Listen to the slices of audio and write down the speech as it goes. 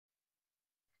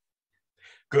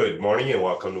Good morning and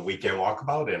welcome to Weekend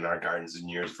Walkabout in our gardens and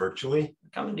yours virtually.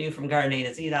 Coming to you from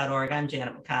gardenataz.org. I'm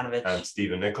Janet McConovich. I'm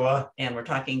Stephen Nicola. And we're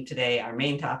talking today, our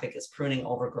main topic is pruning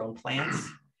overgrown plants.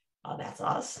 That's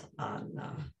us.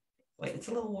 Wait, it's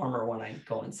a little warmer when I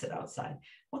go and sit outside.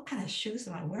 What kind of shoes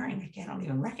am I wearing? I don't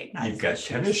even recognize. You've got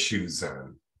tennis shoes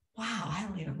on. Wow, I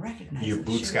don't even recognize. Your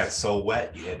boots shoes. Got so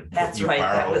wet you had to That's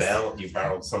right. You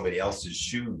borrowed somebody else's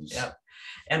shoes. Yep.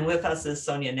 And with us is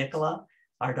Sonia Nicola,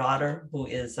 our daughter, who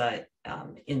is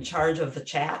in charge of the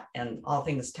chat and all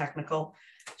things technical.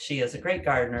 She is a great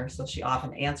gardener, so she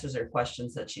often answers her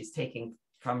questions that she's taking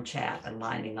from chat and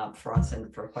lining up for us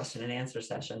and for a question and answer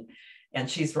session. And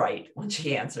she's right when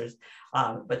she answers.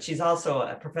 But she's also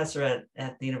a professor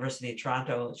at the University of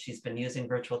Toronto. She's been using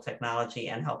virtual technology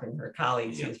and helping her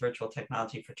colleagues use virtual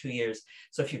technology for 2 years.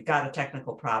 So if you've got a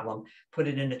technical problem, put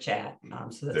it into chat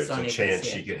so that there's Sonia a chance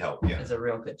can see she could help you. There's a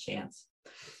real good chance.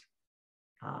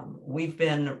 We've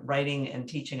been writing and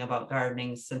teaching about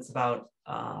gardening since about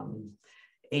 8-9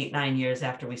 years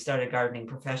after we started gardening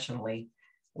professionally.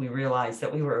 We realized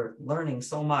that we were learning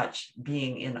so much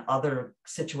being in other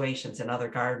situations in other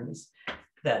gardens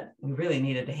that we really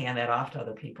needed to hand that off to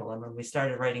other people. And when we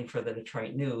started writing for the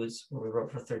Detroit News, where we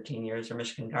wrote for 13 years, or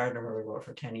Michigan Gardener, where we wrote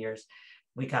for 10 years,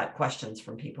 we got questions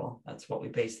from people. That's what we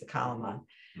based the column on.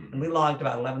 And we logged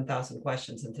about 11,000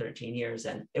 questions in 13 years.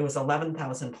 And it was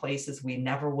 11,000 places we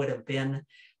never would have been,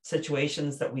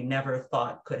 situations that we never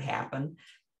thought could happen.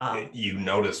 You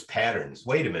notice patterns.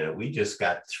 Wait a minute, we just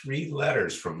got 3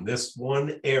 letters from this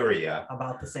one area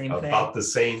about the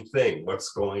same thing.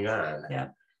 What's going on? Yeah.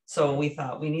 So we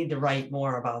thought we need to write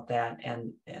more about that,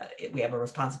 and we have a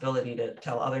responsibility to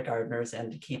tell other gardeners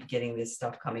and to keep getting this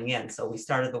stuff coming in. So we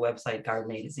started the website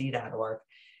gardenataz.org,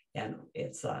 and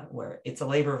it's a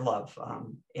labor of love,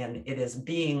 and it is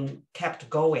being kept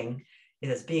going. It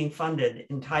is being funded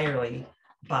entirely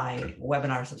by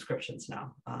webinar subscriptions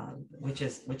now, which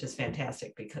is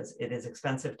fantastic because it is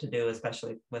expensive to do,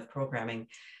 especially with programming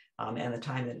and the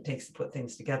time that it takes to put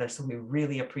things together. So we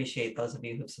really appreciate those of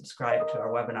you who've subscribed to our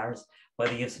webinars,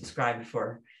 whether you've subscribed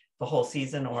for the whole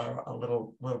season or a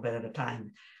little bit at a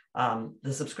time.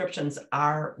 The subscriptions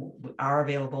are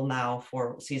available now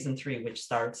for season 3, which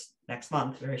starts next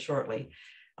month very shortly.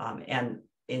 And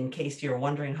in case you're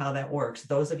wondering how that works,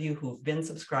 those of you who've been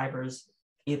subscribers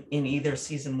in either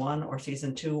season 1 or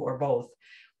season 2 or both,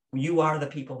 you are the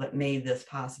people that made this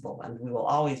possible, and we will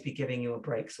always be giving you a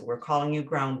break. So we're calling you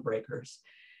groundbreakers,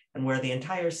 and we're the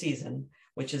entire season,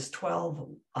 which is 12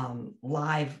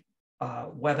 live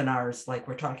webinars like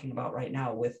we're talking about right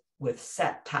now with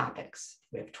set topics.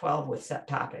 We have 12 with set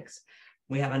topics.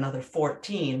 We have another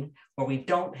 14 where we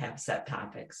don't have set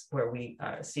topics, where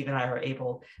Steve and I are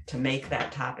able to make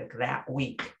that topic that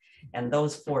week. And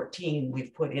those 14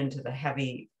 we've put into the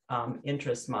heavy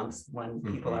interest months when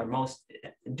people are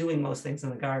doing most things in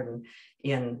the garden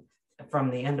from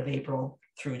the end of April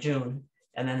through June,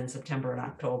 and then in September and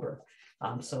October.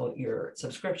 So your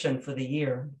subscription for the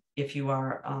year, if you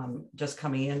are just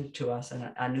coming in to us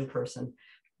and a new person,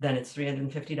 then it's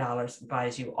 $350,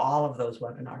 buys you all of those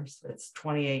webinars. It's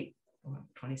 28,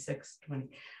 26, 20,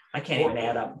 I can't even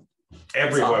add up.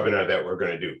 Every webinar that we're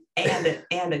going to do.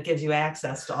 And it gives you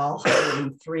access to all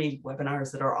 103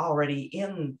 webinars that are already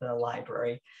in the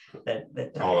library that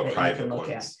you can look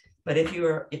at. But if you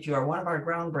are one of our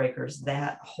groundbreakers,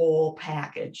 that whole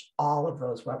package, all of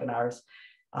those webinars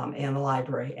and the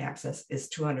library access is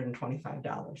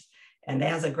 $225. And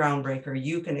as a groundbreaker,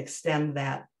 you can extend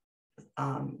that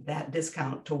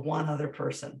discount to one other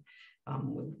person.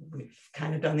 We've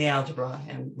kind of done the algebra,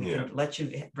 and we can let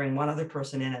you bring one other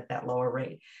person in at that lower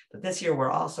rate. But this year, we're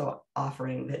also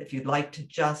offering that if you'd like to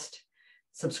just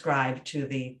subscribe to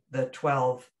the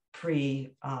 12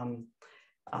 pre-decided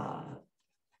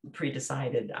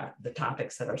the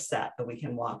topics that are set, the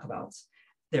weekend walkabouts,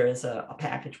 there is a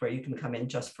package where you can come in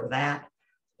just for that,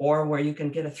 or where you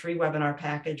can get a 3 webinar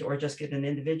package, or just get an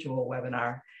individual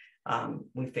webinar.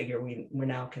 We figure we're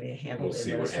now going to handle the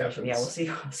administration. Yeah, we'll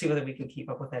see whether we can keep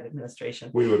up with that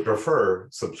administration. We would prefer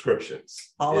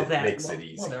subscriptions. All of that makes it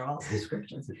easy. Well, they're all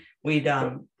subscriptions.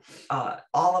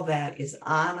 All of that is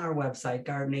on our website,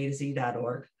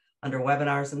 gardenataz.org, under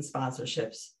webinars and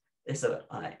sponsorships. There's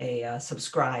a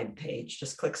subscribe page.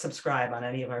 Just click subscribe on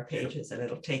any of our pages, and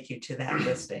it'll take you to that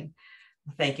listing.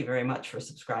 Thank you very much for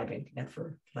subscribing and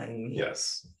for letting me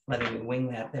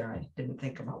wing that there. I didn't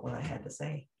think about what I had to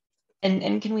say.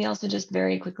 And can we also just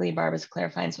very quickly, Barbara's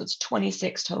clarifying, so it's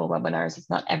 26 total webinars.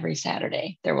 It's not every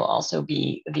Saturday. There will also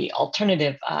be the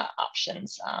alternative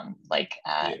options, like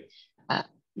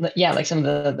some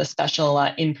of the special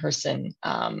in-person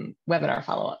webinar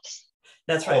follow-ups.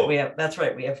 That's right. Oh. That's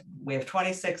right. We have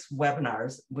 26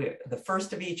 webinars. The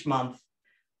first of each month,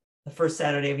 the first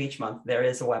Saturday of each month, there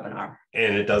is a webinar.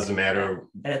 And it doesn't matter.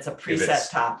 And it's a preset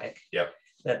topic. Yep.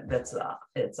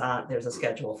 It's on, there's a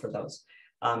schedule for those.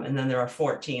 And then there are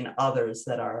 14 others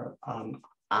that are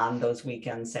on those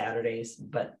weekend Saturdays,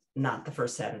 but not the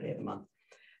first Saturday of the month.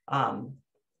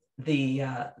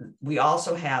 We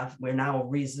also we're now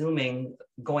resuming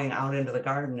going out into the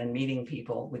garden and meeting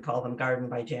people. We call them Garden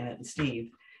by Janet and Steve.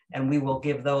 And we will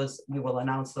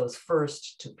announce those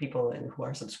first to people who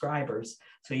are subscribers.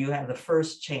 So you have the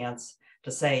first chance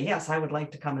to say, yes, I would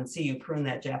like to come and see you prune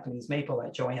that Japanese maple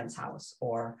at Joanne's house,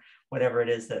 or whatever it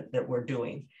is that we're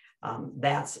doing.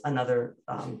 That's another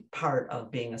part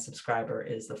of being a subscriber,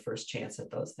 is the first chance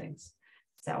at those things.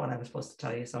 Is that what I was supposed to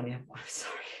tell you, Sonia? I'm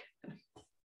sorry.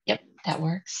 Yep, that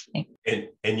works. And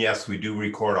yes, we do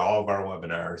record all of our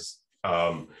webinars.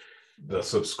 The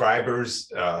subscribers,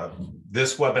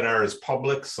 this webinar is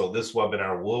public, so this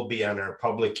webinar will be on our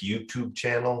public YouTube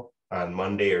channel on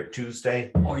Monday or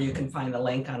Tuesday. Or you can find the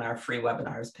link on our free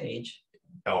webinars page.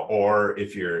 Or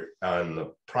if you're on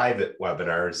the private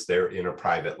webinars, they're in a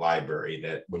private library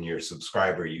that when you're a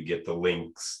subscriber, you get the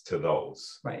links to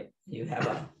those. Right. You have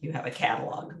a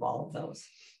catalog of all of those.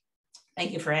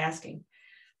 Thank you for asking.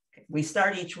 We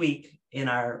start each week in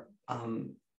our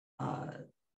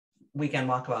weekend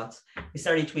walkabouts. We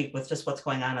start each week with just what's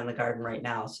going on in the garden right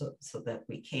now, so that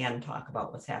we can talk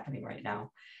about what's happening right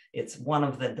now. It's one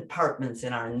of the departments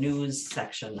in our news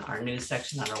section. Our news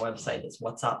section on our website is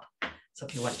What's Up. So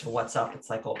if you went to What's Up, it's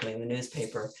like opening the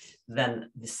newspaper. Then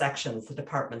the sections, the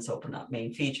departments open up.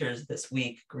 Main features this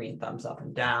week: green thumbs up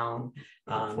and down.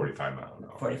 45 mile an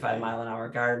hour. 45 mile an hour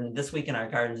garden. This week in our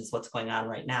gardens is what's going on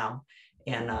right now.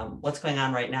 And what's going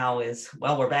on right now is,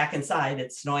 well, we're back inside.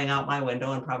 It's snowing out my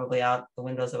window and probably out the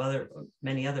windows of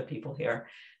many other people here.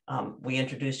 We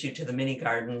introduced you to the mini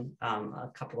garden a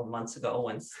couple of months ago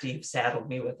when Steve saddled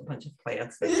me with a bunch of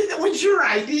plants. That was your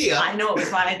idea. I know it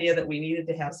was my idea that we needed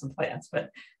to have some plants,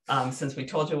 but since we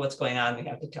told you what's going on, we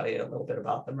have to tell you a little bit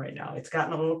about them right now. It's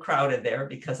gotten a little crowded there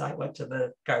because I went to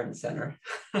the garden center.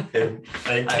 And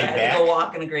I had to go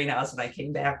walk in a greenhouse, and I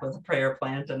came back with a prayer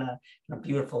plant and a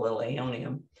beautiful little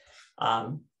aeonium.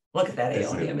 Look at that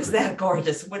aeonium. Is that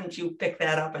gorgeous? Wouldn't you pick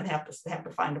that up and have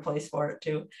to find a place for it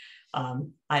too?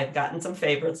 I've gotten some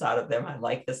favorites out of them. I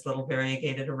like this little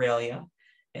variegated aurelia.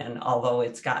 And although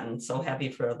it's gotten so heavy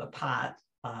for the pot,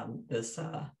 it's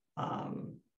an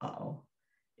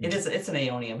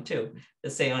aeonium too.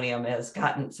 This aeonium has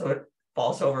gotten so it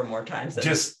falls over more times.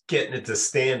 Just getting it to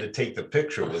stand to take the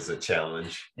picture was a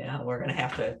challenge. Yeah, we're going to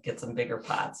have to get some bigger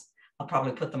pots. I'll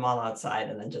probably put them all outside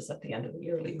and then just at the end of the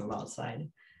year, leave them outside.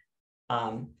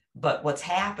 But what's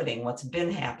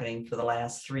been happening for the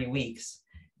last 3 weeks,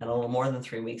 and a little more than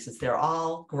 3 weeks, is they're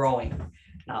all growing.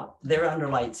 Now they're under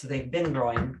light, so they've been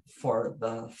growing for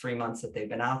the 3 months that they've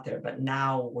been out there, but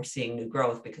now we're seeing new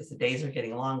growth because the days are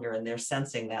getting longer and they're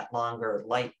sensing that longer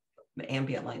light,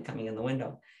 ambient light coming in the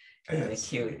window. Really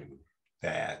cute.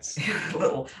 That's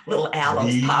little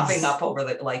aloes popping up over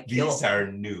the These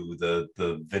are new.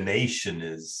 The venation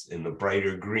is in the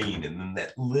brighter green, and then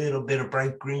that little bit of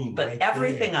bright green. But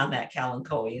everything on that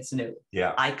kalanchoe is new.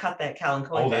 Yeah. I cut that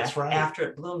kalanchoe back. Right. After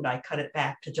it bloomed, I cut it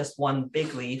back to just one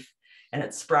big leaf, and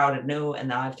it sprouted new. And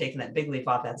now I've taken that big leaf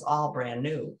off. That's all brand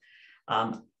new.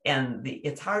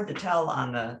 It's hard to tell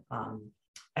on the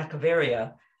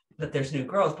Echeveria that there's new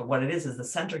growth, but what it is the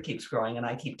center keeps growing, and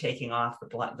I keep taking off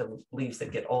the leaves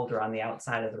that get older on the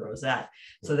outside of the rosette.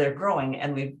 So they're growing,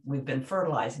 and we've been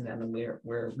fertilizing them, and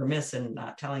we're remiss in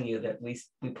not telling you that we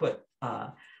put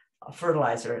a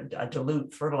fertilizer, a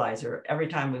dilute fertilizer, every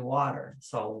time we water.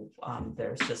 So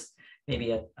there's just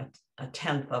maybe a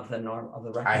tenth of the norm of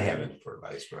the record. I haven't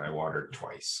fertilized, but I watered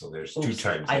twice, so there's 2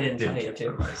 times I didn't tell you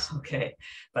to. Okay,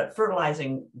 but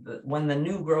fertilizing when the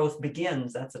new growth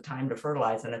begins, that's a time to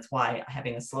fertilize, and it's why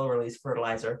having a slow release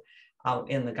fertilizer out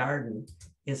in the garden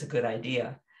is a good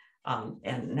idea.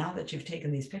 And now that you've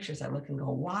taken these pictures, I look and go,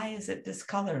 why is it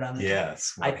discolored on the top?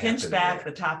 I pinched back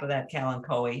the top of that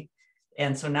kalanchoe,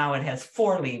 and so now it has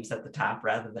 4 leaves at the top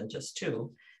rather than just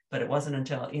 2. But it wasn't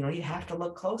until, you have to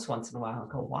look close once in a while and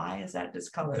go, why is that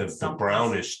discolored? The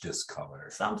brownish discolor.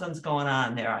 Something's going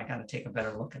on there. I got to take a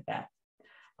better look at that.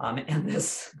 And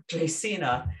this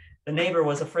Dracaena, the neighbor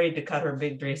was afraid to cut her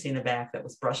big Dracaena back that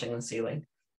was brushing the ceiling.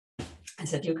 I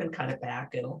said, you can cut it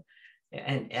back.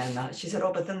 And she said,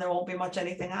 oh, but then there won't be much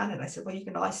anything on it. I said, well, you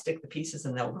can always stick the pieces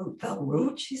and they'll root. They'll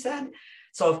root, she said.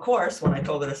 So of course, when I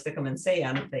told her to stick them in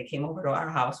sand, they came over to our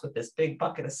house with this big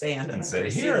bucket of sand and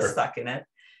Dracaena stuck in it,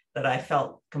 that I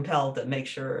felt compelled to make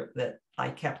sure that I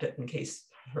kept it in case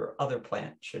her other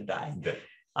plant should die. Yeah.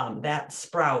 That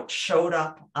sprout showed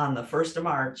up on the 1st of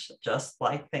March, just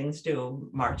like things do.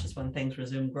 March is when things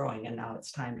resume growing, and now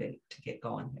it's time to get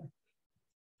going here.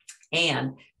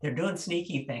 And they're doing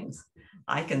sneaky things.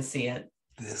 I can see it.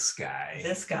 This guy,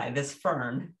 this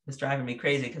fern is driving me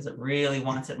crazy because it really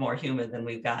wants it more humid than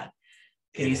we've got.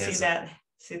 Can you see that?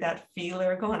 See that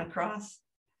feeler going across?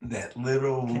 That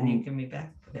little. Can you give me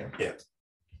back there? Yeah.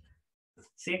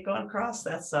 See it going across?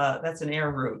 That's an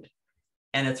air root.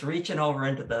 And it's reaching over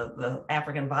into the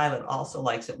African violet also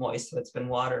likes it moist, so it's been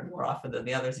watered more often than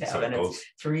the others have. So and goes,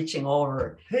 it's reaching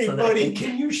over. Hey, so buddy,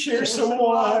 can you share some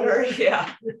water?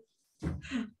 Yeah.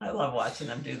 I love watching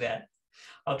them do that.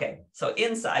 Okay, so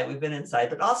inside, we've been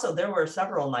inside, but also there were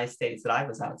several nice days that I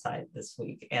was outside this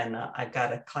week. And I've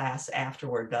got a class after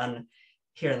we're done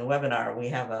here in the webinar. We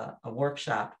have a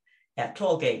workshop at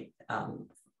Tollgate.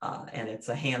 And it's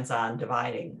a hands-on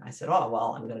dividing. I said, oh,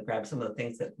 well, I'm going to grab some of the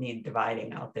things that need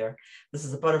dividing out there. This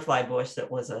is a butterfly bush that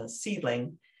was a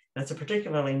seedling, and it's a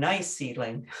particularly nice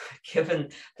seedling. Given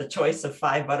the choice of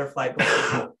 5 butterfly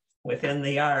bushes within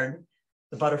the yard,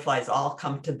 the butterflies all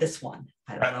come to this one.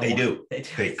 I don't know. They do. They do.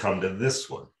 They come to this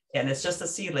one. And it's just a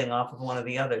seedling off of one of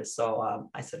the others. So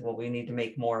I said, well, we need to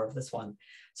make more of this one.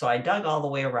 So I dug all the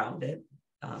way around it.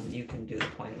 You can do the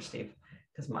pointer, Steve,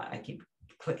 because I keep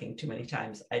clicking too many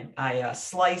times. I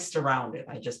sliced around it.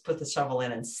 I just put the shovel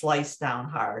in and sliced down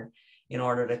hard in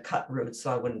order to cut roots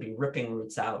so I wouldn't be ripping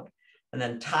roots out, and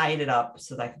then tied it up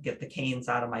so that I could get the canes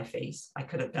out of my face. I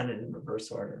could have done it in reverse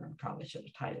order. I probably should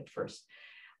have tied it first.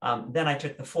 Then I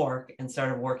took the fork and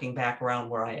started working back around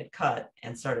where I had cut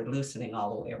and started loosening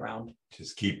all the way around.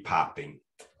 Just keep popping.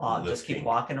 Just keep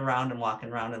walking around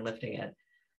and lifting it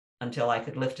until I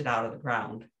could lift it out of the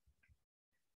ground.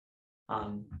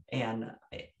 And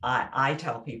I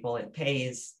tell people it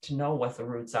pays to know what the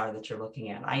roots are that you're looking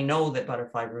at. I know that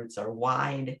butterfly roots are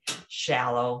wide,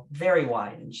 shallow, very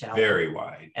wide and shallow. Very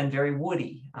wide. And very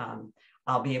woody.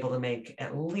 I'll be able to make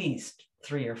at least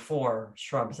 3 or 4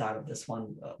 shrubs out of this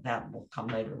one. That will come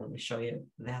later when we show you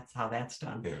that's how that's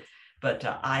done. Yeah. But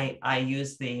I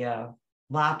used the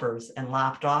loppers and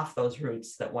lopped off those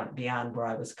roots that went beyond where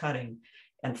I was cutting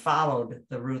and followed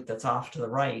the root that's off to the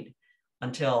right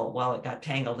until, well, it got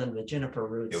tangled into the juniper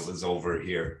roots. It was over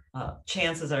here.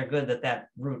 Chances are good that that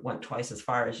root went twice as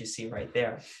far as you see right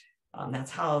there. That's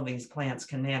how these plants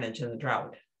can manage in the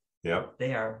drought. Yep.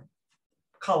 They are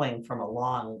culling from a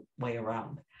long way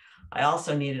around. I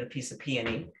also needed a piece of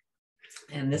peony.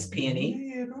 And this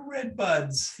peony, little red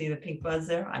buds. See the pink buds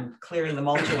there? I'm clearing the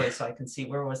mulch away so I can see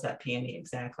where was that peony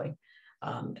exactly.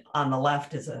 On the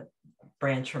left is a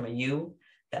branch from a yew.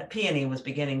 That peony was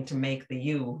beginning to make the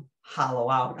yew hollow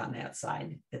out on that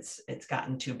side. It's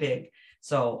gotten too big.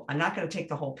 So I'm not going to take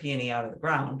the whole peony out of the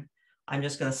ground. I'm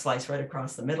just going to slice right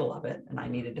across the middle of it. And I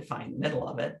needed to find the middle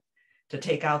of it to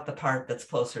take out the part that's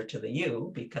closer to the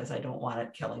yew because I don't want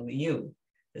it killing the yew.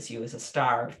 This yew is a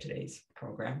star of today's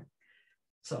program.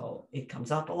 So it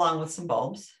comes up along with some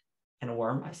bulbs and a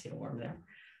worm. I see a worm there.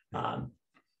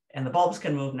 And the bulbs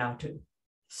can move now too.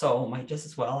 So might just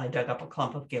as well, I dug up a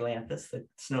clump of galanthus, the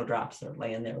snowdrops are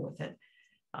laying there with it.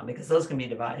 Because those can be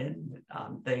divided.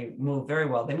 They move very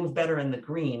well. They move better in the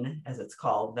green, as it's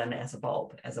called, than as a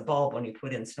bulb. As a bulb, when you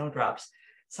put in snowdrops,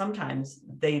 sometimes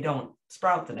they don't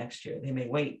sprout the next year. They may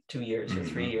wait 2 years or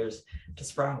 3 years to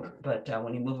sprout. But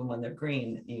when you move them when they're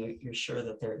green, you're sure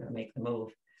that they're going to make the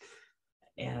move.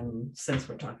 And since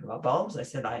we're talking about bulbs, I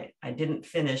said I didn't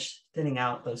finish thinning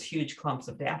out those huge clumps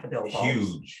of daffodil bulbs.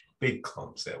 Huge, big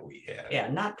clumps that we have. Yeah,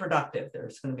 not productive.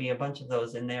 There's going to be a bunch of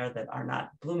those in there that are not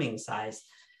blooming size.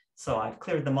 So I've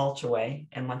cleared the mulch away.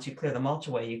 And once you clear the mulch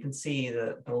away, you can see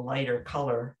the lighter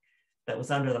color that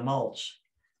was under the mulch.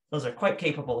 Those are quite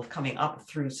capable of coming up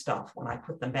through stuff. When I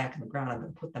put them back in the ground, I'm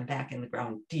going to put them back in the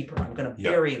ground deeper. I'm going to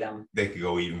bury them. They could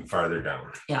go even farther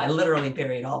down. Yeah, I literally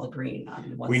buried all the green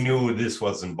on one We side. knew this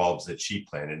wasn't bulbs that she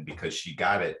planted because she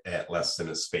got it at less than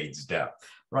a spade's depth.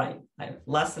 Right,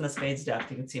 less than a spade's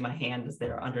depth. You can see my hand is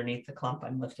there underneath the clump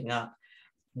I'm lifting up.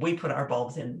 We put our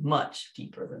bulbs in much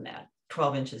deeper than that,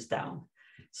 12 inches down.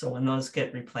 So when those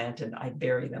get replanted, I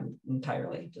bury them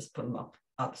entirely, just put them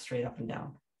up straight up and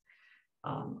down.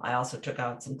 I also took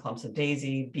out some clumps of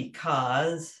daisy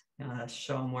because,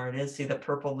 show them where it is. See the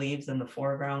purple leaves in the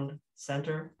foreground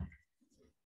center?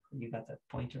 You got that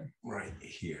pointer? Right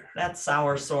here. That's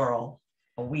sour sorrel,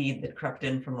 a weed that crept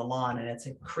in from the lawn, and it's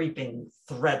a creeping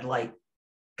thread-like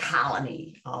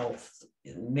colony all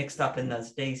mixed up in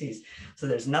those daisies. So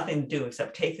there's nothing to do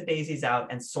except take the daisies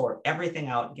out and sort everything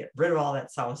out and get rid of all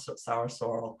that sour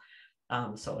sorrel.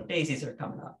 So daisies are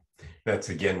coming up. That's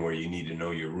again where you need to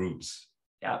know your roots.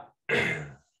 Yeah.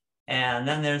 And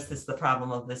then there's the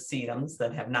problem of the sedums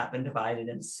that have not been divided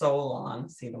in so long,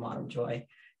 sedum autumn joy.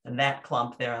 And that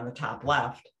clump there on the top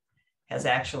left has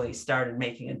actually started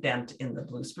making a dent in the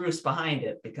blue spruce behind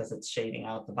it because it's shading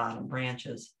out the bottom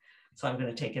branches. So I'm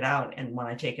going to take it out. And when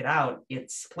I take it out,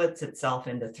 it splits itself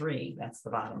into 3. That's the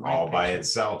bottom right. All by picture.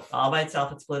 itself. All by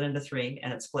itself, it's split into 3,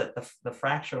 and it split the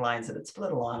fracture lines that it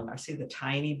split along. I see the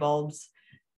tiny bulbs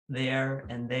there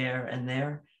and there and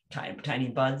there, tiny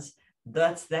buds.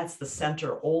 That's the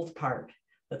center old part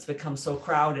that's become so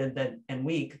crowded that and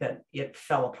weak that it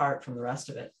fell apart from the rest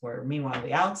of it. Where meanwhile,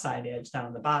 the outside edge down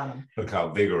at the bottom. Look how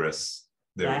vigorous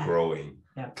they're growing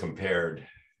compared.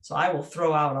 So I will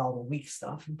throw out all the weak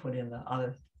stuff and put in the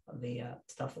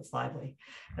stuff that's lively.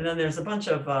 And then there's a bunch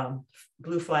of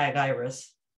blue flag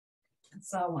iris.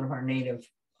 It's one of our native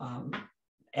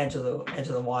edge of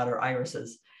the water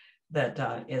irises that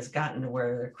has gotten to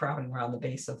where they're crowding around the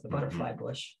base of the butterfly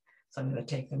bush. So I'm going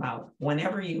to take them out.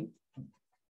 Whenever you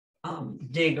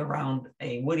dig around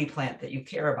a woody plant that you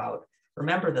care about,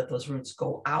 remember that those roots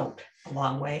go out a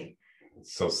long way.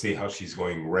 So see how she's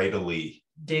going radially.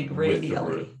 Dig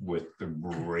radially. With the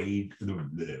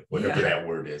whatever that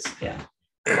word is. Yeah.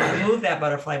 Well, move that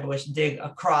butterfly bush, dig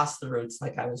across the roots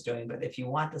like I was doing. But if you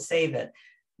want to save it,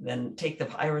 then take the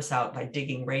iris out by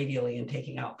digging radially and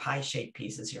taking out pie-shaped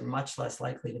pieces. You're much less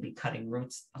likely to be cutting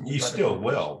roots. You still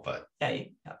will, but. Yeah.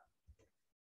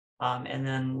 And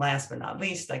then last but not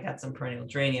least, I got some perennial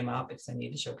geranium out because I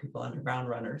need to show people underground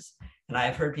runners. And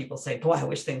I've heard people say, boy, I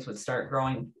wish things would start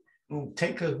growing.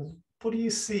 What do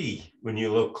you see when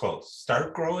you look close?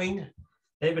 Start growing?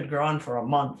 They've been growing for a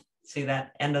month. See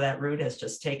that end of that root has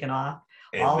just taken off.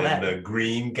 And all then the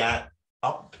green got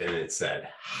up and it said,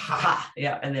 ha.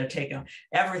 Yeah, and they're taking,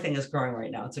 everything is growing right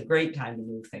now. It's a great time to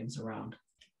move things around.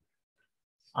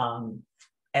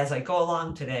 As I go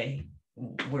along today,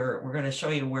 we're going to show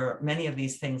you where many of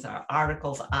these things are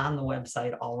articles on the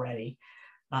website already,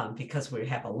 because we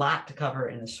have a lot to cover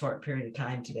in a short period of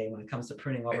time today when it comes to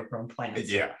pruning overgrown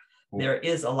plants. Yeah. There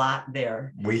is a lot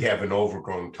there. We have an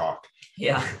overgrown talk.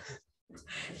 Yeah.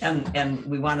 And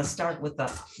we want to start with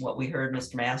what we heard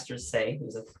Mr. Masters say.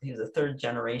 He was a third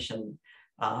generation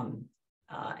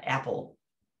apple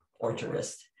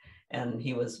orchardist. And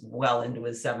he was well into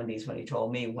his 70s when he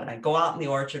told me, when I go out in the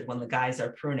orchard, when the guys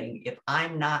are pruning, if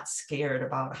I'm not scared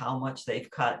about how much they've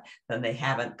cut, then they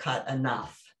haven't cut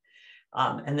enough.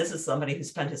 And this is somebody who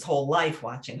spent his whole life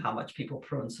watching how much people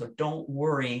prune. So don't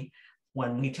worry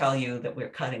when we tell you that we're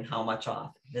cutting how much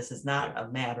off. This is not a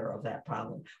matter of that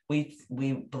problem. We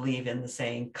believe in the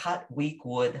saying, cut weak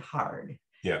wood hard.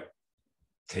 Yeah,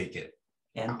 take it.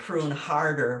 And prune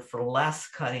harder for less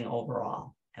cutting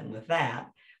overall. And with that,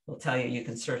 we'll tell you, you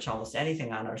can search almost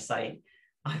anything on our site.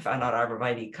 I found out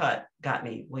Arborvitae cut got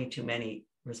me way too many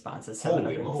responses,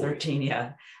 713,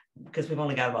 yeah, because we've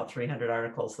only got about 300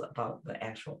 articles about the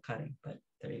actual cutting, but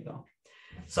there you go.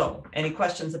 So any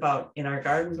questions about in our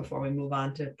garden before we move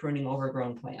on to pruning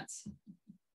overgrown plants?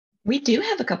 We do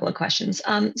have a couple of questions.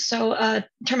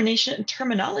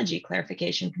 Terminology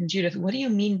clarification from Judith. What do you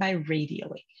mean by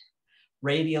radially?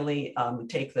 Radially,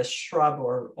 take the shrub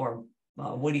or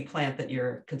woody plant that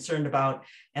you're concerned about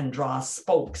and draw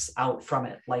spokes out from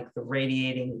it, like the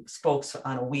radiating spokes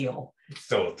on a wheel.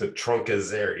 So if the trunk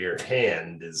is there, your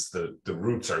hand is the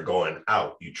roots are going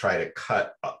out. You try to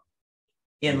cut up.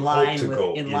 In line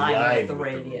with the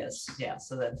radius. Yeah,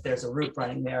 so that if there's a root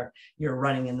running there, you're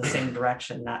running in the same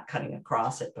direction, not cutting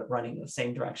across it, but running in the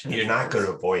same direction. You're not going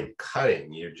to avoid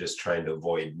cutting. You're just trying to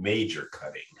avoid major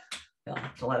cutting.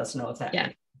 To let us know if that.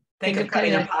 Yeah. Think of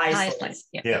cutting a pie slice. slice.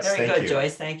 Yeah. Yes, Very thank good, you.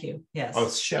 Joyce. Thank you. Yes. Oh,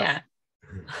 chef.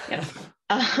 Yeah.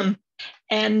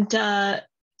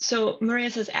 So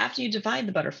Maria says, after you divide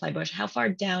the butterfly bush, how far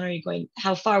down are you going?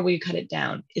 How far will you cut it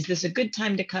down? Is this a good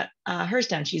time to cut hers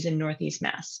down? She's in Northeast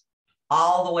Mass.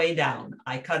 All the way down.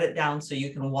 I cut it down so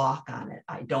you can walk on it.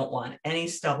 I don't want any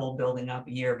stubble building up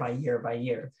year by year by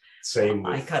year. Same.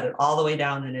 I cut it all the way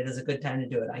down, and it is a good time to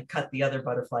do it. I cut the other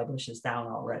butterfly bushes down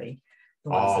already.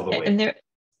 All the way.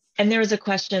 And there was a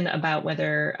question about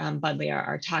whether Buddleia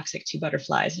are toxic to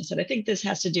butterflies. I said, I think this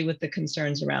has to do with the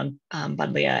concerns around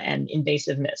Buddleia and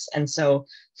invasiveness. And so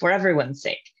for everyone's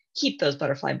sake, keep those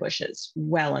butterfly bushes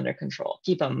well under control.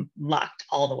 Keep them locked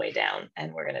all the way down.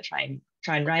 And we're going to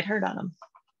try and ride herd on them.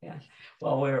 Yeah.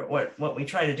 Well, what we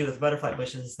try to do with butterfly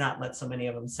bushes is not let so many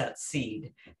of them set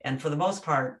seed. And for the most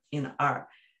part, in our,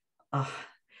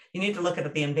 you need to look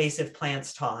at the invasive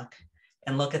plants talk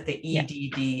and look at the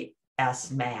EDD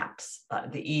maps,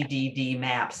 the EDD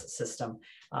maps system.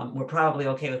 We're probably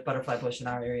okay with butterfly bush in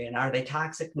our area. And are they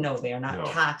toxic? No, they are not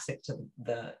toxic to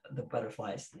the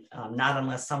butterflies, not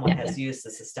unless someone has used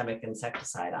a systemic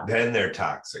insecticide on them. Then they're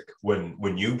toxic.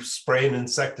 When you spray an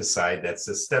insecticide that's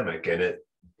systemic and it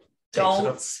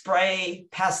don't spray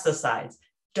pesticides.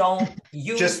 Don't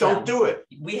use just them. Don't do it.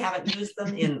 We haven't used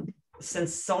them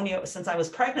since I was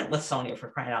pregnant with Sonia, for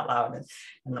crying out loud.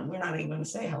 And we're not even going to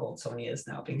say how old Sonia is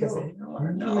now because they don't want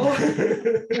to know.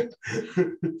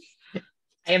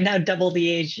 I am now double the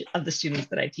age of the students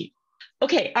that I teach.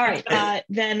 Okay, all right.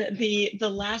 Then the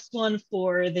last one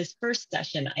for this first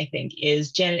session, I think,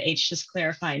 is Janet H. just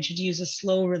clarifying, should you use a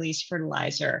slow release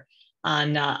fertilizer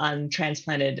on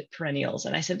transplanted perennials?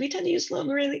 And I said, we tend to use slow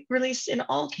release in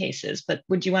all cases, but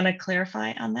would you want to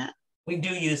clarify on that? We do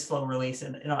use slow release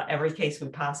in every case we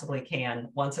possibly can.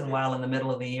 Once in a while in the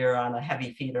middle of the year on a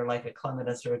heavy feeder like a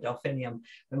clematis or a delphinium,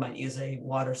 we might use a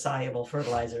water-soluble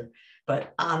fertilizer.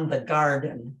 But on the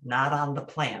garden, not on the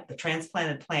plant. The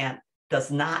transplanted plant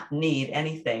does not need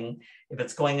anything if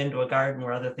it's going into a garden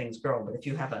where other things grow. But if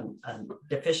you have a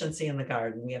deficiency in the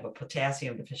garden, we have a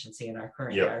potassium deficiency in our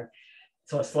current garden.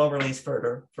 So a slow release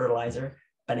fertilizer,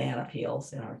 banana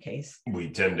peels in our case. We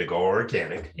tend to go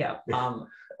organic. Yeah.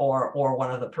 Or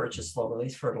one of the purchased slow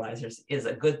release fertilizers is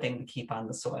a good thing to keep on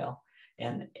the soil.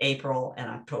 And April and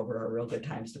October are real good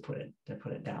times to put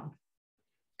it down.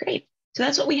 Great. So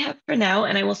that's what we have for now.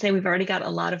 And I will say we've already got a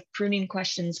lot of pruning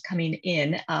questions coming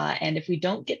in. And if we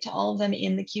don't get to all of them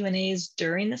in the Q&As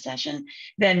during the session,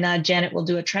 then Janet will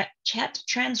do a chat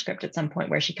transcript at some point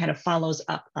where she kind of follows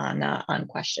up on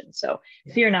questions. So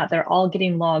fear not, they're all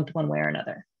getting logged one way or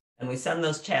another. And we send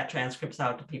those chat transcripts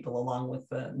out to people along with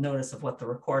the notice of what the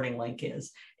recording link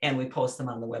is. And we post them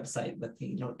on the website with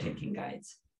the note-taking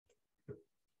guides.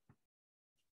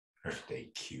 Aren't they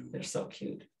cute? They're so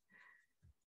cute.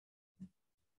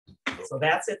 So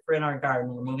that's it for In Our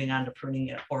Garden. We're moving on to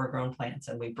pruning overgrown plants.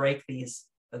 And we break these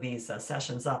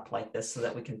sessions up like this so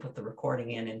that we can put the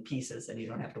recording in pieces and you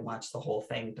don't have to watch the whole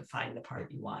thing to find the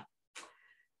part you want.